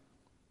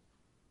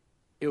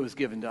 It was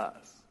given to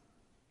us.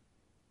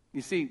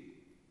 You see,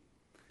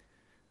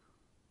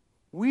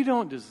 we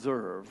don't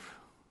deserve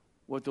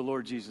what the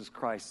Lord Jesus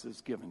Christ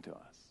has given to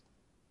us.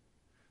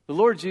 The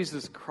Lord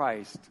Jesus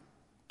Christ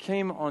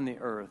came on the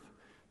earth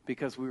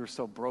because we were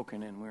so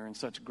broken and we were in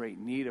such great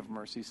need of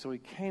mercy. So he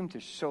came to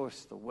show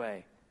us the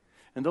way.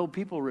 And though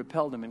people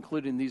repelled him,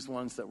 including these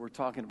ones that we're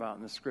talking about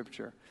in the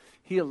scripture,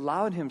 he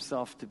allowed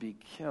himself to be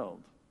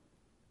killed.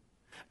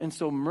 And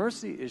so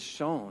mercy is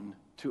shown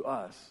to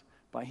us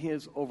by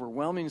his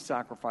overwhelming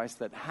sacrifice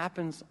that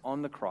happens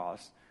on the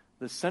cross,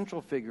 the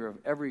central figure of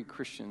every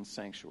Christian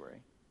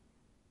sanctuary.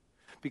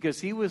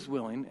 Because he was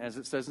willing, as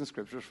it says in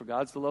Scripture, for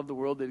God so loved the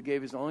world that he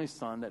gave his only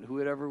Son, that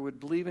whoever would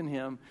believe in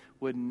him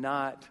would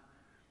not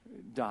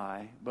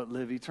die, but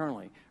live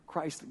eternally.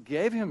 Christ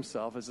gave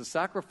himself as a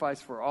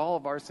sacrifice for all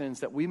of our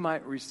sins that we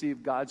might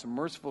receive God's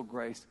merciful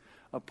grace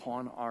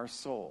upon our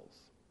souls.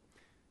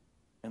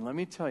 And let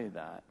me tell you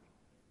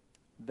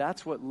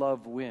that's what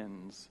love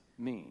wins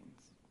means.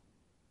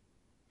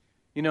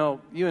 You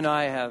know, you and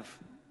I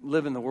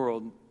live in the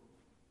world,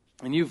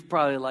 And you've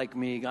probably, like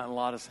me, gotten a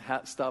lot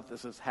of stuff that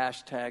says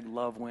hashtag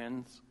love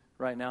wins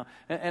right now.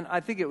 And I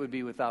think it would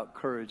be without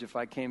courage if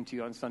I came to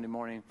you on Sunday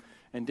morning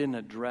and didn't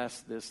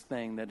address this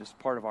thing that is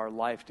part of our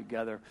life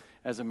together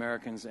as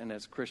Americans and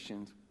as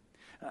Christians.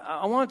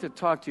 I wanted to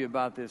talk to you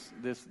about this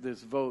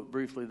vote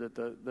briefly that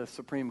the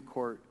Supreme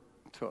Court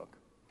took.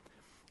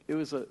 It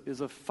was a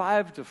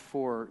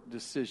 5-4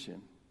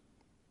 decision.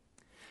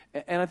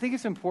 And I think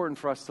it's important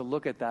for us to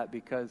look at that,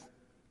 because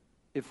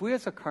if we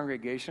as a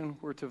congregation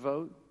were to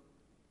vote,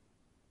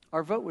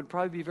 our vote would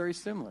probably be very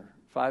similar.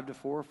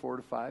 5-4,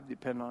 4-5,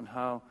 depending on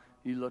how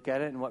you look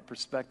at it and what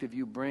perspective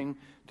you bring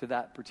to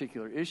that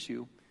particular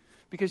issue.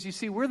 Because you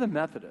see, we're the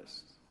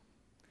Methodists.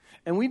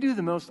 And we do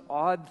the most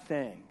odd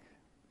thing.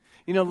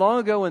 You know, long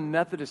ago when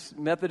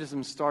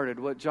Methodism started,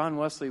 what John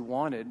Wesley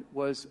wanted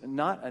was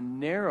not a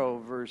narrow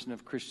version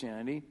of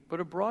Christianity, but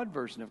a broad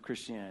version of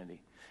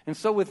Christianity. And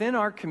so within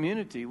our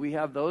community, we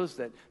have those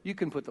that you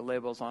can put the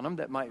labels on them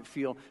that might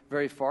feel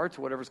very far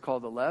to whatever's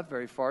called the left,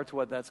 very far to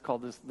what that's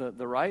called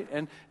the right,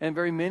 and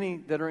very many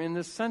that are in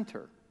the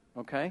center,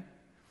 okay?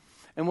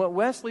 And what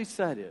Wesley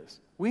said is,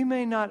 we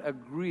may not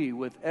agree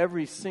with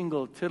every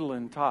single tittle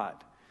and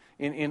tot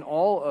in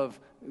all of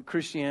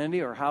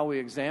Christianity or how we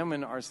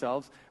examine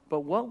ourselves, but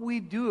what we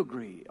do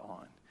agree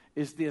on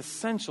is the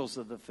essentials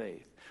of the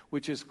faith,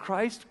 which is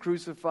Christ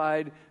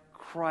crucified,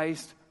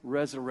 Christ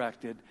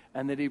resurrected,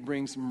 and that he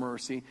brings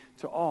mercy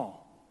to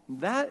all.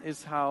 That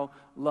is how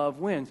love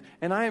wins.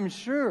 And I am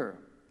sure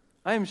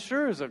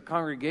as a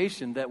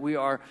congregation that we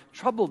are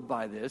troubled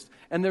by this,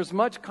 and there's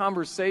much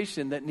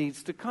conversation that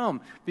needs to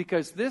come,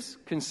 because this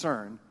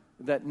concern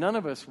that none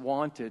of us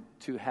wanted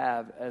to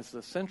have as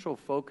the central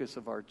focus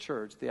of our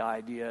church, the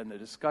idea and the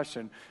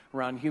discussion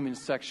around human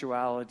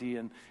sexuality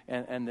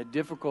and the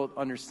difficult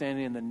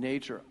understanding and the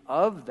nature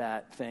of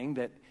that thing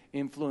that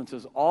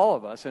influences all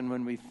of us. And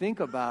when we think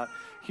about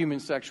human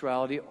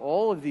sexuality,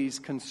 all of these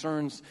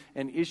concerns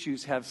and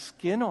issues have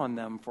skin on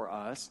them for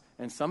us,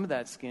 and some of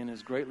that skin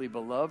is greatly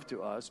beloved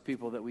to us,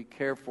 people that we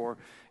care for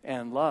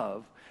and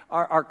love.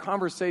 Our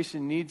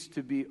conversation needs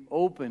to be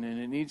open,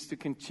 and it needs to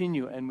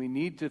continue, and we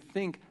need to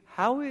think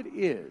how it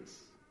is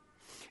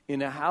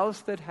in a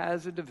house that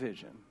has a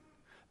division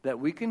that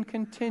we can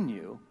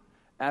continue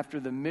after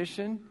the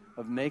mission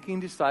of making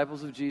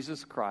disciples of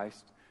Jesus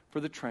Christ for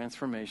the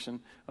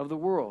transformation of the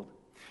world.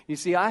 You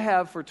see, I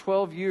have for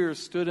 12 years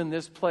stood in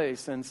this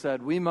place and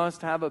said, we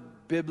must have a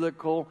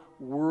biblical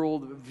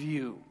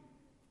worldview.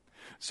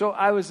 So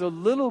I was a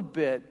little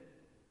bit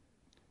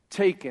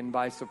taken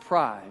by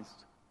surprise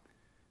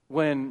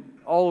when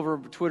all over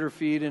Twitter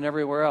feed and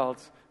everywhere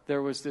else,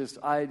 there was this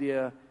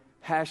idea,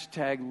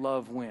 hashtag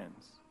love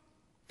wins.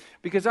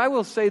 Because I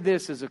will say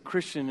this as a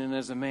Christian and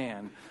as a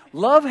man,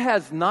 love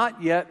has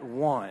not yet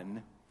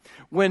won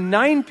when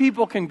 9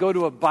 people can go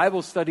to a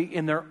Bible study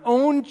in their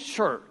own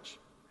church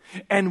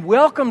and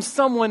welcome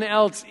someone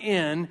else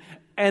in,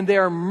 and they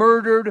are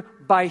murdered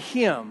by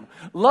him.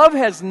 Love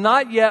has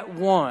not yet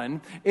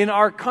won in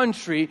our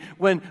country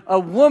when a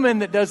woman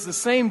that does the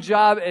same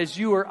job as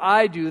you or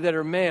I do, that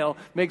are male,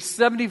 makes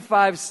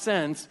 75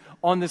 cents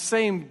on the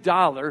same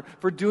dollar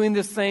for doing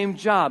the same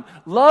job.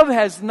 Love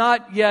has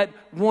not yet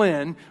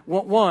won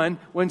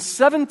when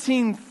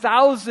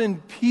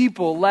 17,000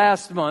 people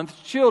last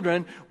month,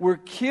 children,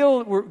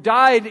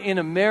 died in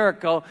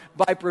America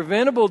by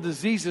preventable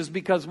diseases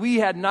because we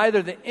had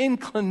neither the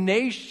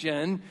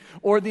inclination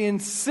or the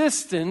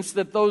insistence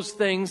that those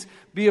things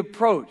be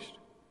approached.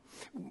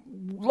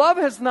 Love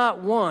has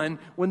not won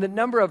when the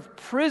number of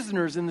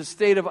prisoners in the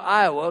state of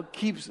Iowa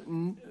keeps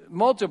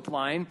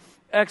multiplying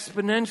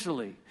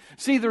exponentially.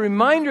 See, the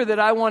reminder that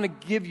I want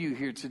to give you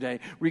here today,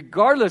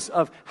 regardless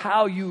of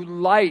how you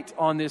light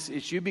on this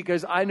issue,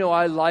 because I know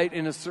I land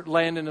in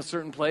a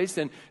certain place,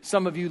 and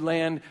some of you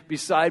land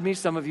beside me,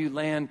 some of you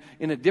land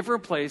in a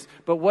different place.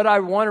 But what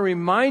I want to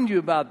remind you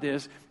about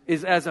this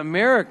is, as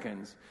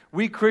Americans,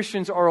 we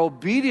Christians are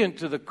obedient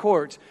to the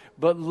courts,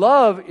 but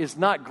love is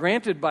not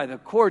granted by the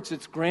courts,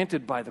 it's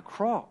granted by the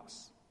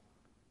cross.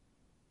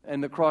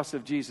 And the cross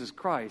of Jesus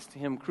Christ,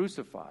 him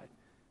crucified.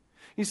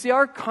 You see,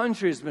 our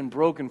country has been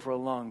broken for a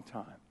long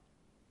time.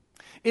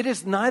 It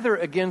is neither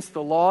against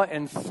the law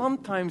and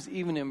sometimes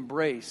even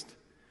embraced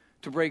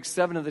to break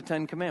 7 of the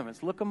 10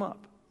 commandments. Look them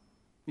up.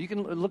 You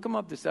can look them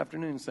up this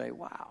afternoon and say,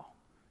 wow,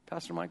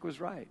 Pastor Mike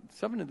was right.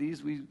 7 of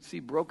these we see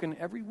broken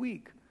every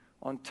week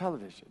on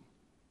television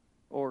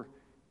or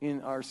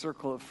in our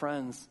circle of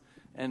friends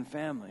and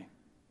family.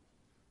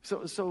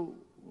 So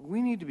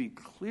we need to be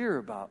clear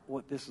about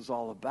what this is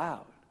all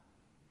about.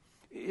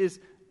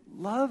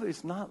 Love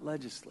is not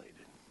legislated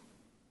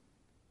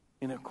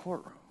in a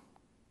courtroom.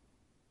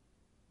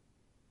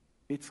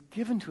 It's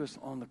given to us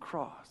on the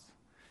cross.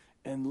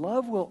 And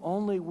love will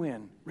only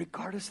win,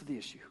 regardless of the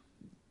issue.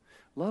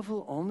 Love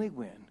will only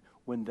win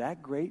when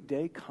that great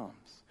day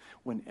comes,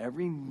 when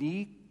every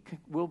knee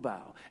will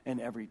bow and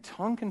every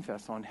tongue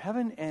confess on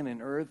heaven and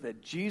in earth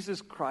that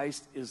Jesus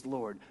Christ is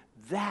Lord.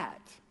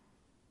 That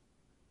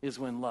is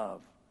when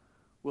love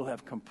will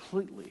have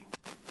completely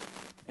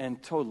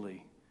and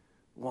totally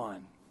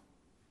won.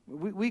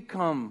 We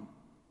come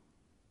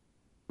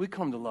We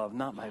come to love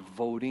not by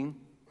voting,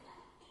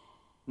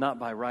 not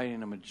by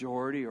writing a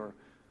majority or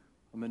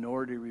a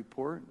minority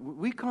report.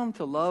 We come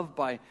to love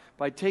by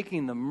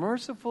taking the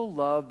merciful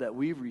love that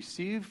we've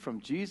received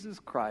from Jesus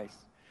Christ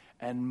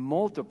and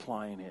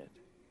multiplying it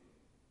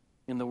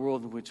in the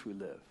world in which we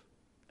live.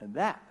 And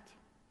that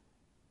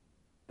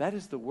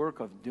is the work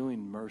of doing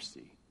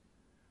mercy.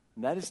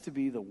 And that is to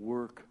be the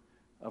work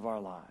of our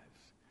lives.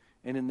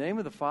 And in the name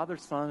of the Father,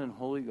 Son, and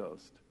Holy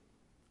Ghost,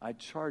 I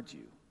charge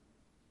you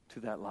to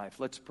that life.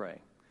 Let's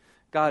pray.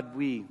 God,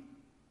 we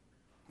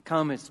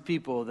come as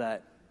people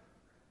that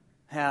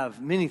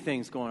have many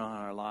things going on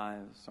in our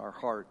lives, our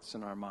hearts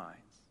and our minds.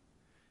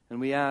 And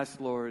we ask,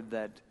 Lord,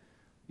 that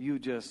you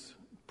just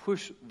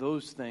push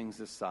those things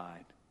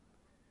aside.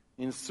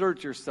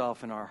 Insert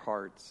yourself in our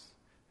hearts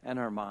and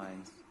our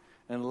minds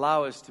and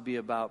allow us to be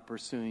about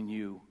pursuing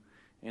you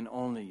and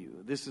only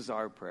you. This is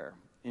our prayer.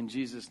 In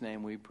Jesus'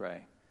 name we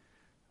pray.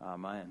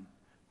 Amen.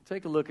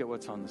 Take a look at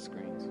what's on the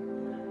screens.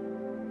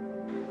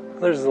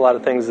 There's a lot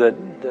of things that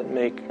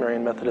make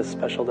Marian Methodist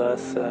special to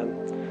us.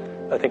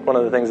 I think one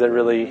of the things that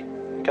really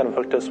kind of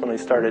hooked us when we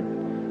started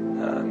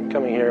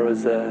coming here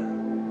was that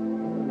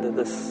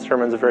the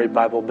sermons are very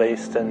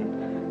Bible-based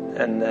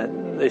and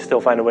that they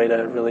still find a way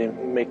to really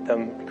make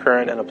them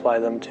current and apply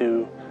them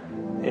to,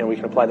 we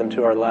can apply them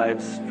to our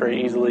lives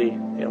very easily.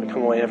 We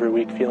come away every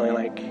week feeling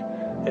like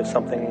it's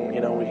something,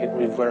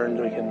 we've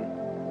learned we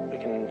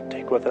can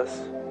take with us.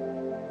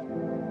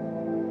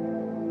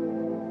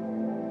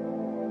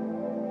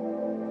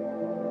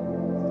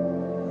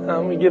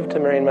 We give to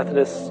Marian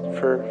Methodist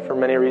for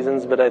many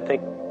reasons, but I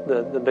think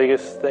the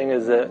biggest thing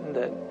is that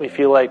we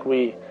feel like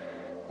we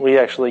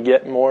actually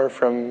get more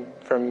from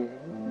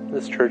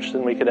this church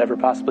than we could ever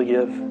possibly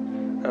give,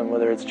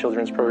 whether it's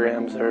children's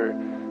programs or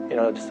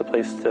just a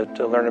place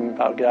to learn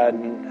about God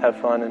and have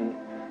fun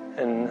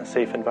and a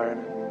safe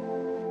environment.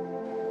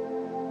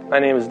 My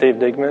name is Dave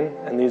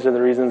Digman, and these are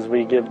the reasons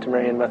we give to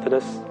Marian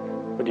Methodist.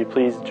 Would you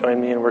please join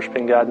me in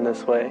worshiping God in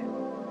this way?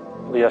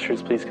 Will the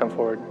ushers please come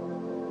forward?